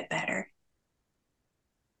describe it better.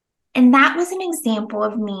 And that was an example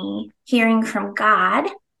of me hearing from God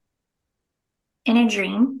in a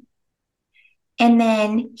dream. And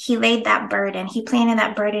then he laid that burden, he planted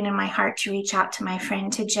that burden in my heart to reach out to my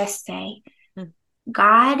friend to just say,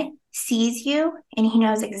 God sees you and he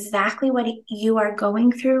knows exactly what you are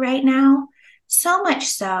going through right now. So much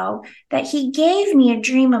so that he gave me a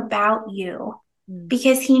dream about you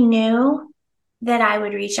because he knew that I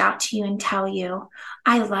would reach out to you and tell you,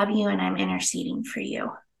 I love you and I'm interceding for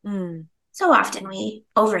you. So often we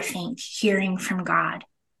overthink hearing from God.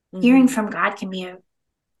 Hearing from God can be a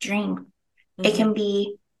dream. It can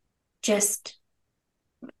be just,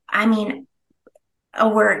 a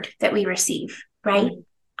word that we receive, right?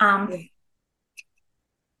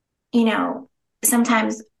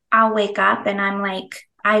 Sometimes I'll wake up and I'm like,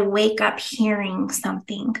 I wake up hearing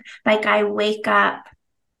something. Like I wake up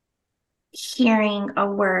hearing a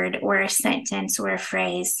word or a sentence or a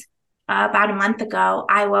phrase. About a month ago,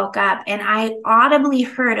 I woke up and I audibly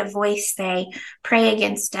heard a voice say, pray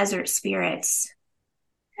against desert spirits.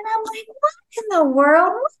 And I'm like, what in the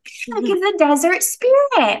world? What the heck is a desert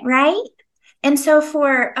spirit, right? And so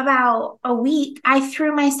for about a week, I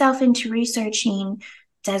threw myself into researching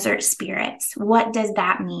desert spirits. What does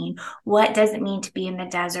that mean? What does it mean to be in the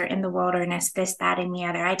desert, in the wilderness, this, that, and the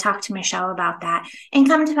other? I talked to Michelle about that. And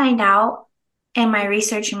come to find out, in my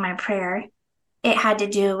research and my prayer, it had to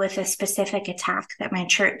do with a specific attack that my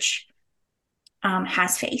church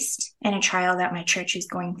has faced and a trial that my church is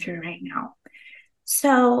going through right now.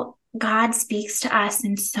 So God speaks to us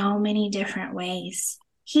in so many different ways.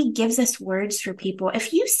 He gives us words for people.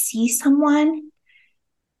 If you see someone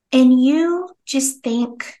and you just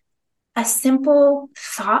think a simple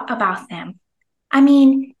thought about them,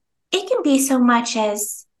 it can be so much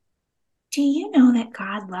as, do you know that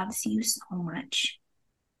God loves you so much?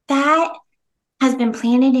 That has been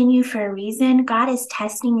planted in you for a reason. God is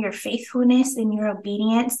testing your faithfulness and your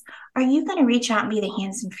obedience. Are you going to reach out and be the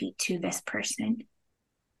hands and feet to this person?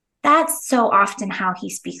 That's so often how he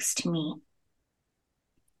speaks to me.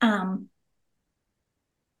 And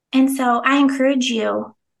so I encourage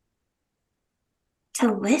you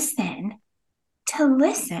to listen,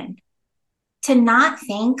 to not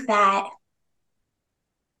think that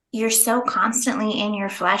you're so constantly in your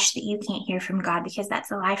flesh that you can't hear from God, because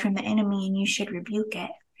that's a lie from the enemy and you should rebuke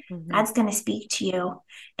it. Mm-hmm. God's going to speak to you,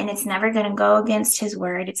 and it's never going to go against his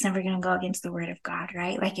word. It's never going to go against the word of God,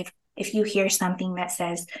 right? Like if you hear something that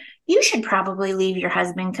says, you should probably leave your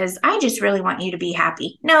husband because I just really want you to be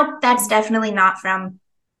happy. No, that's definitely not from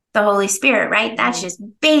the Holy Spirit, right? That's Mm-hmm.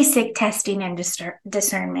 just basic testing and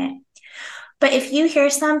discernment. But if you hear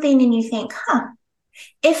something and you think,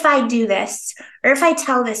 if I do this, or if I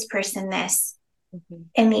tell this person this, Mm-hmm.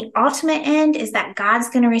 and the ultimate end is that God's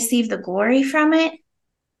going to receive the glory from it,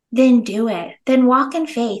 then do it. Then walk in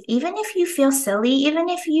faith. Even if you feel silly, even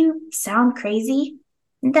if you sound crazy,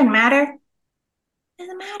 it doesn't matter. It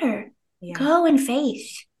doesn't matter. Yeah. Go in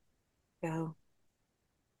faith. Go.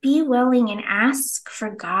 Be willing and ask for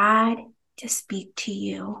God to speak to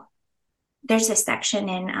you. There's a section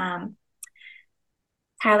in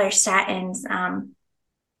Tyler Staton's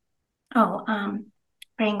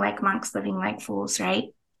praying like monks, living like fools, right?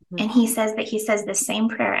 Mm-hmm. And he says the same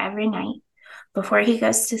prayer every night before he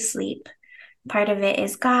goes to sleep. Part of it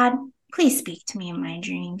is, God, please speak to me in my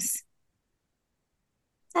dreams.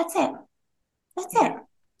 That's it. That's Yeah. it.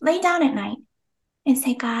 Lay down at night and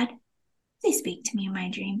say, God, please speak to me in my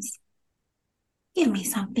dreams. Give me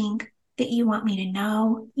something that you want me to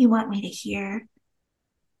know, you want me to hear.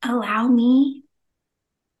 Allow me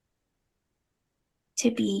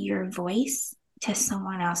to be your voice to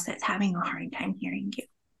someone else that's having a hard time hearing you.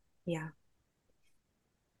 Yeah.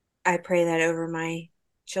 I pray that over my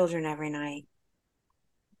children every night.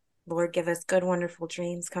 Lord, give us good, wonderful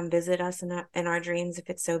dreams. Come visit us in our dreams if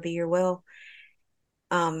it so be your will.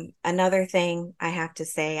 Another thing I have to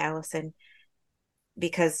say, Allison,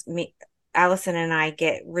 because Allison and I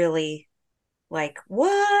get really like,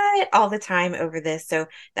 what, all the time over this. So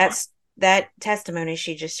Yeah. that testimony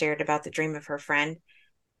she just shared about the dream of her friend.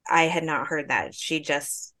 I had not heard that.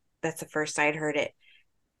 That's the first I'd heard it.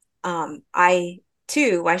 I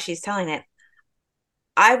too, while she's telling it,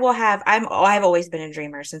 I've always been a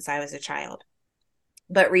dreamer since I was a child.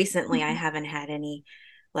 But recently I Mm-hmm. haven't had any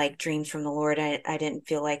like dreams from the Lord. I didn't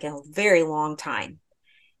feel like in a very long time.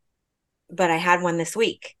 But I had one this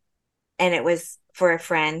week, and it was for a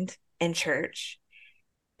friend in church.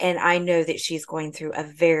 And I know that she's going through a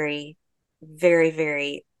very, very,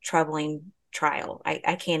 very troubling trial.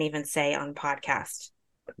 I can't even say on podcast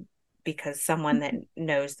because someone that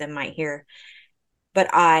knows them might hear. But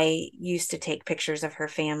I used to take pictures of her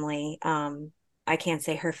family. I can't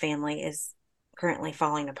say her family is currently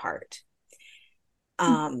falling apart.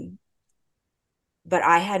 Um, but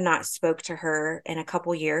I had not spoke to her in a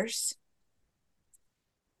couple years.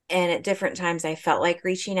 And at different times I felt like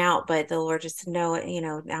reaching out, but the Lord just said, no,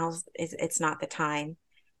 now it's not the time.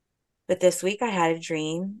 But this week I had a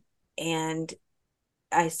dream, and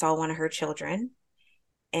I saw one of her children,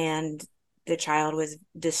 and the child was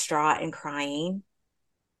distraught and crying.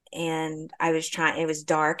 And it was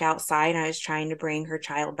dark outside, and I was trying to bring her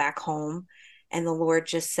child back home. And the Lord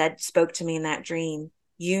just spoke to me in that dream,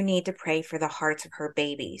 you need to pray for the hearts of her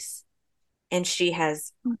babies. And she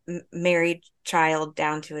has married child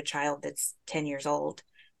down to a child that's 10 years old.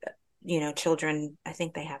 Children, I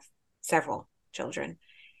think they have several children.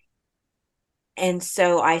 And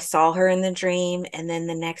so I saw her in the dream, and then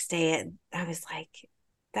the next day I was like,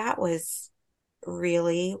 that was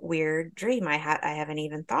really weird dream. I haven't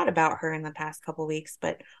even thought about her in the past couple weeks,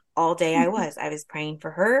 but all day I was praying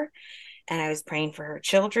for her, and I was praying for her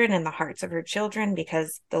children and the hearts of her children,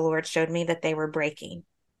 because the Lord showed me that they were breaking.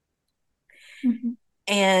 Mm-hmm.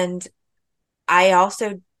 And I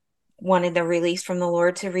also wanted the release from the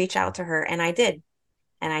Lord to reach out to her, and I did.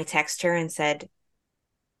 And I texted her and said,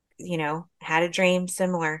 had a dream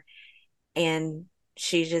similar. And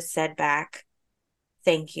she just said back,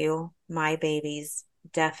 thank you. My babies,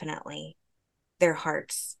 definitely, their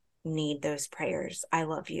hearts need those prayers. I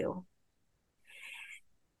love you.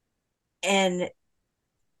 And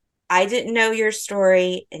I didn't know your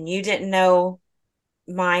story, and you didn't know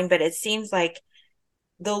mine, but it seems like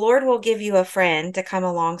the Lord will give you a friend to come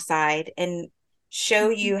alongside and show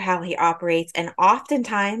Mm-hmm. you how he operates, and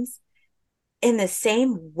oftentimes in the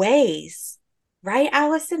same ways. Right,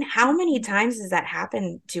 Allison? How many times has that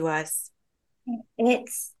happened to us?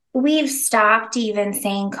 We've stopped even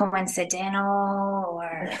saying coincidental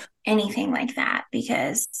or anything like that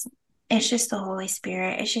because it's just the Holy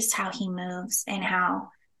Spirit. It's just how he moves and how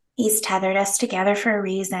he's tethered us together for a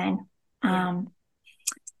reason. Yeah.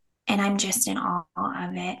 And I'm just in awe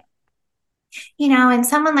of it. And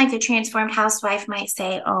someone like the transformed housewife might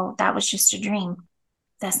say, oh, that was just a dream.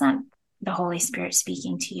 That's not the Holy Spirit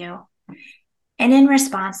speaking to you. And in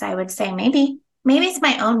response, I would say, maybe it's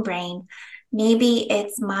my own brain Maybe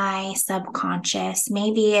it's my subconscious.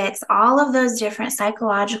 Maybe it's all of those different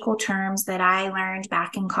psychological terms that I learned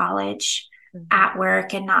back in college Mhm. at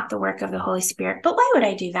work and not the work of the Holy Spirit. But why would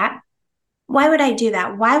I do that? Why would I do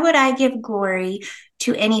that? Why would I give glory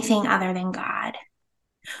to anything other than God?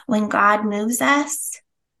 When God moves us,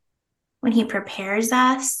 when He prepares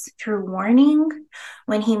us through warning,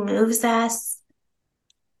 when He moves us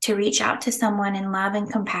to reach out to someone in love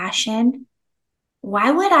and compassion,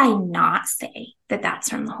 why would I not say that that's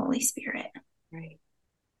from the Holy Spirit? Right.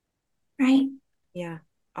 Right? Yeah.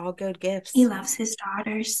 All good He gifts. loves His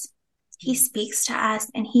daughters. He Mhm. speaks to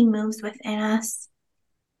us and He moves within us.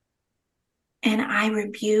 And I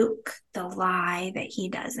rebuke the lie that He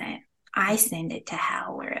doesn't. I send it to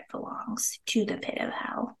hell where it belongs, to the pit of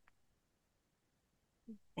hell.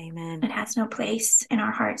 Amen. It has no place in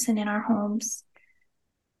our hearts and in our homes.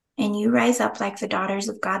 And you rise up like the daughters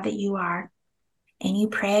of God that you are. And you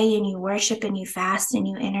pray and you worship and you fast and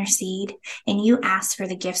you intercede and you ask for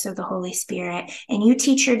the gifts of the Holy Spirit. And you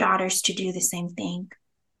teach your daughters to do the same thing,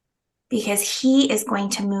 because He is going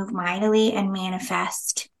to move mightily and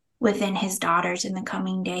manifest within His daughters in the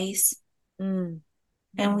coming days. Mm.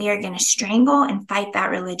 And we are going to strangle and fight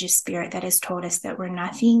that religious spirit that has told us that we're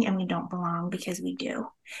nothing and we don't belong, because we do.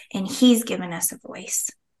 And He's given us a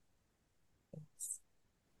voice.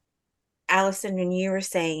 Allison, when you were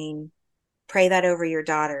saying pray that over your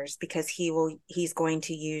daughters because he's going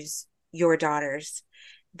to use your daughters,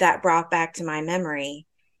 that brought back to my memory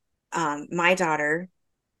my daughter,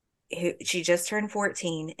 who she just turned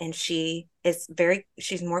 14, and she's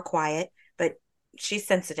more quiet, but she's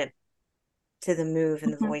sensitive to the move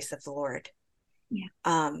and the Mm-hmm. voice of the Lord. Yeah.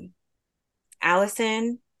 um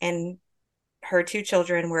Allison and her two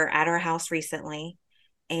children were at our house recently,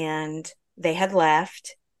 and they had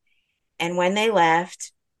left. And when they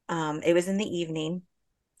left, it was in the evening.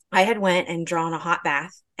 I had went and drawn a hot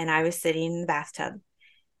bath, and I was sitting in the bathtub,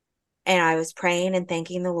 and I was praying and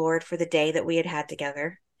thanking the Lord for the day that we had had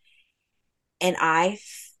together. And I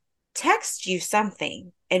text you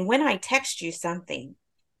something. And when I text you something,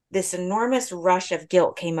 this enormous rush of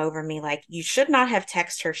guilt came over me, like, you should not have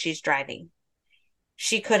texted her. She's driving.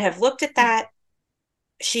 She could have looked at that.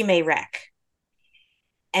 She may wreck.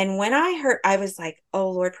 And when I heard, I was like, oh,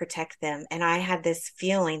 Lord, protect them. And I had this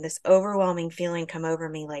feeling, this overwhelming feeling come over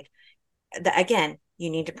me, like, again, you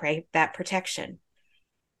need to pray that protection.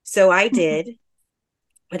 So I Mm-hmm. did.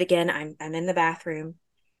 But again, I'm in the bathroom,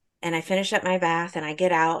 and I finish up my bath, and I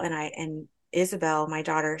get out, and Isabel, my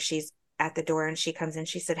daughter, she's at the door, and she comes in.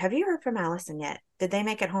 She said, have you heard from Allison yet? Did they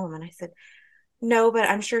make it home? And I said, no, but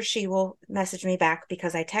I'm sure she will message me back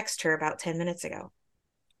because I texted her about 10 minutes ago.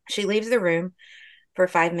 She leaves the room for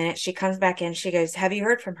 5 minutes. She comes back in. She goes, have you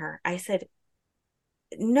heard from her? I said,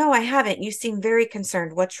 no, I haven't. You seem very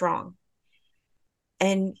concerned. What's wrong?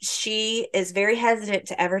 And she is very hesitant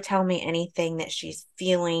to ever tell me anything that she's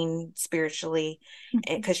feeling spiritually,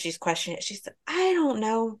 Mm-hmm. because she's questioning it. She said, I don't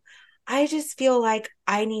know. I just feel like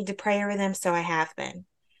I need to pray over them. So I have been.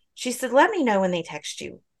 She said, let me know when they text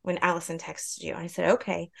you, when Allison texts you. I said,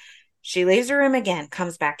 okay. She leaves the room again,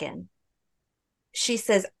 comes back in. She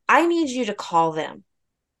says, I need you to call them.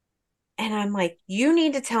 And I'm like, you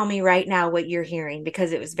need to tell me right now what you're hearing,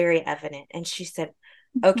 because it was very evident. And she said,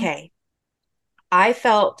 Mm-hmm. okay. I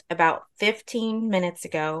felt about 15 minutes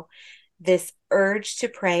ago this urge to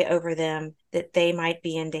pray over them that they might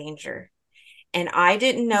be in danger. And I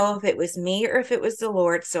didn't know if it was me or if it was the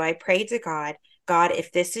Lord. So I prayed to God, God,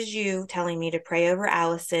 if this is you telling me to pray over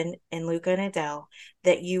Allison and Luca and Adele,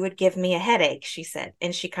 that you would give me a headache, she said.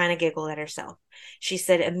 And she kind of giggled at herself. She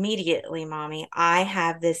said, immediately, Mommy, I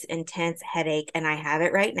have this intense headache, and I have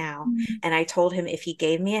it right now. Mm-hmm. And I told him if he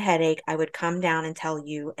gave me a headache, I would come down and tell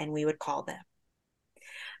you, and we would call them.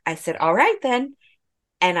 I said, all right, then.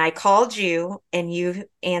 And I called you, and you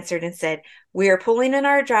answered and said, we are pulling in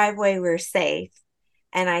our driveway. We're safe.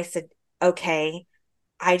 And I said, okay,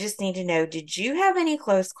 I just need to know, did you have any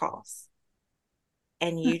close calls?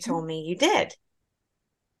 And you Mm-hmm. told me you did,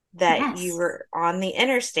 that you Yes. were on the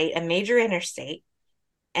interstate, a major interstate,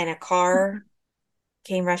 and a car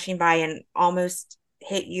came rushing by and almost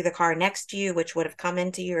hit you, the car next to you, which would have come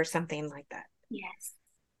into you or something like that. Yes.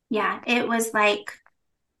 Yeah. It was like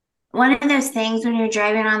one of those things when you're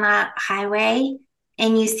driving on the highway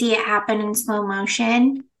and you see it happen in slow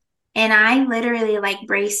motion. And I literally like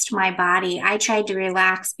braced my body. I tried to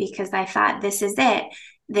relax because I thought, this is it.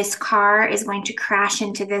 This car is going to crash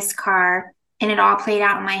into this car. And it all played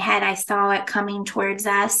out in my head. I saw it coming towards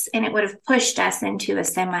us, and it would have pushed us into a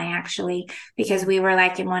semi, actually, because Mm. we were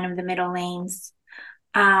like in one of the middle lanes.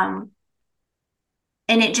 Um,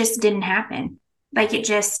 and it just didn't happen. Like it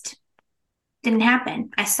just, Didn't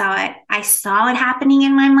happen. I saw it. I saw it happening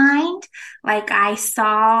in my mind. Like I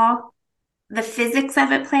saw the physics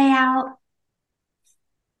of it play out,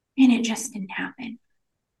 and it just didn't happen.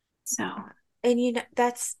 So, And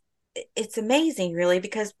it's amazing, really,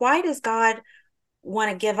 because why does God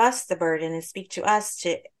want to give us the burden and speak to us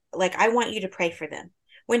to, like, I want you to pray for them,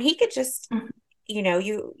 when he could just, mhm.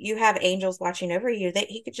 you have angels watching over you, that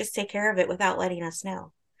he could just take care of it without letting us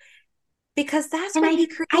know, because that's And what he I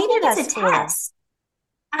created think it's us a for. test.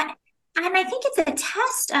 And I think it's a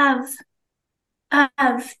test of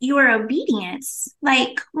your obedience.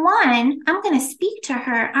 Like, one, I'm going to speak to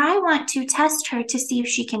her. I want to test her to see if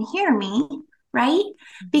she can hear me, right?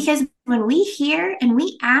 Mhm. Because when we hear and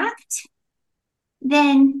we act,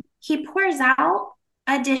 then he pours out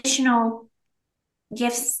additional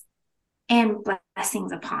gifts and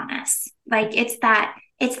blessings upon us. Like it's that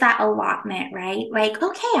allotment, right? Like,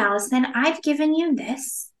 okay, Allison, I've given you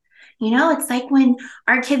this. It's like when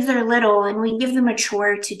our kids are little and we give them a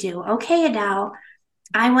chore to do. Okay, Adele,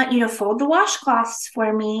 I want you to fold the washcloths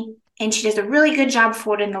for me. And she does a really good job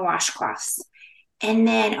folding the washcloths. And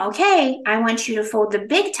then, okay, I want you to fold the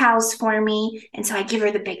big towels for me. And so I give her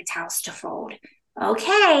the big towels to fold.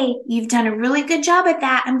 Okay, you've done a really good job at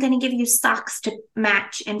that. I'm going to give you socks to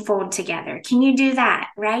match and fold together. Can you do that?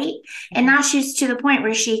 Right. And Mhm. now she's to the point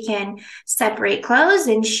where she can separate clothes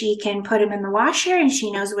and she can put them in the washer and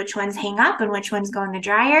she knows which ones hang up and which ones go in the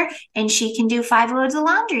dryer. And she can do 5 loads of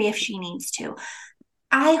laundry if she needs to.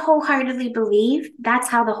 I wholeheartedly believe that's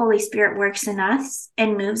how the Holy Spirit works in us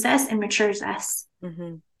and moves us and matures us.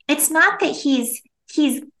 Mhm. It's not that he's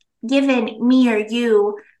given me or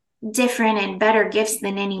you different and better gifts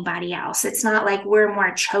than anybody else. It's not like we're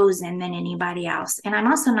more chosen than anybody else. And I'm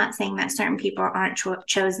also not saying that certain people aren't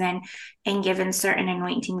chosen and given certain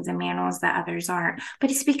anointings and mantles that others aren't.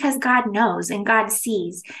 But it's because God knows and God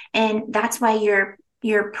sees. And that's why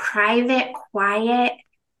your private, quiet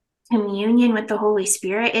communion with the Holy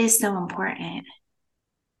Spirit is so important,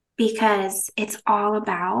 because it's all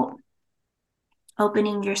about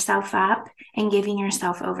opening yourself up and giving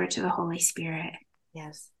yourself over to the Holy Spirit.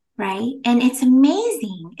 Yes. Right. And it's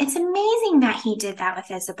amazing. It's amazing that he did that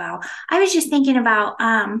with Isabel. I was just thinking about,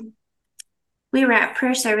 we were at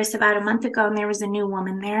prayer service about a month ago and there was a new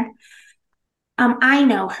woman there. I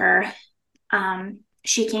know her.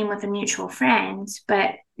 She came with a mutual friend,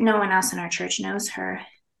 but no one else in our church knows her.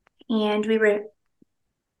 And we were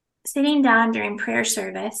sitting down during prayer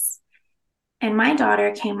service, and my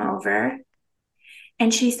daughter came over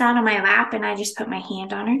and she sat on my lap, and I just put my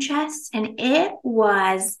hand on her chest, and it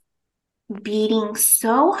was beating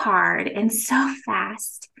so hard and so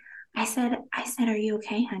fast. I said, "Are you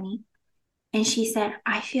okay, honey?" And she said,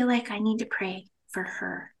 "I feel like I need to pray for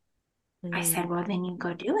her." I Mhm. said, "Well, then you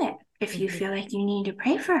go do it. If you Mhm. feel like you need to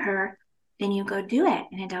pray for her, then you go do it."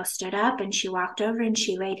 And Adele stood up and she walked over and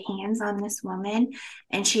she laid hands on this woman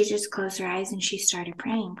and she just closed her eyes and she started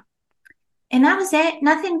praying. And that was it.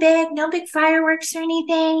 Nothing big, no big fireworks or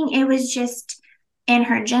anything. It was just in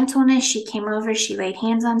her gentleness. She came over, she laid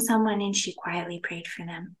hands on someone, and she quietly prayed for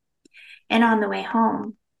them. And on the way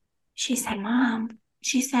home, she said, "Mom,"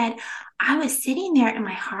 she said, "I was sitting there and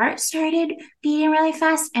my heart started beating really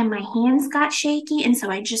fast and my hands got shaky. And so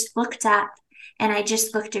I just looked up and I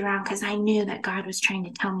just looked around because I knew that God was trying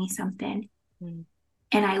to tell me something. Mhm.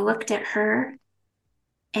 And I looked at her,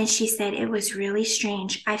 and she said, it was really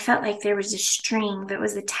strange. I felt like there was a string that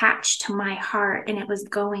was attached to my heart and it was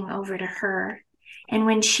going over to her. And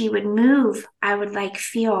when she would move, I would like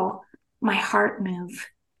feel my heart move."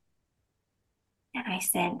 And I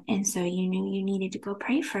said, "And so you knew you needed to go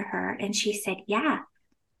pray for her?" And she said, "Yeah."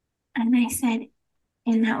 And I said,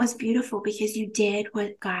 "And that was beautiful because you did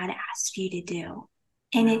what God asked you to do."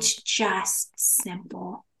 And Wow. it's just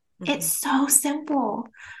simple. It's Mhm. so simple.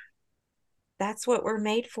 That's what we're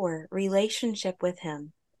made for, relationship with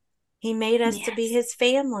him. He made us to be Yes. his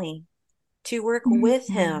family, to work with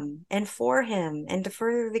Mm-hmm. him and for him and to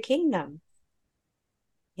further the kingdom.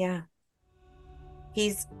 Yeah.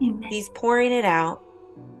 He's Amen. he's pouring it out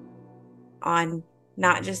on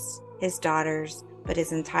not just his daughters, but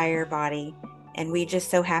his entire body. And we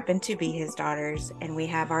just so happen to be his daughters, and we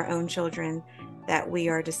have our own children that we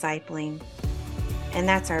are discipling. And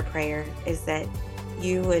that's our prayer, is that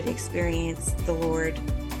you would experience the Lord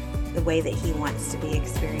the way that he wants to be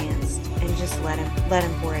experienced, and just let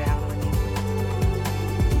him pour it out.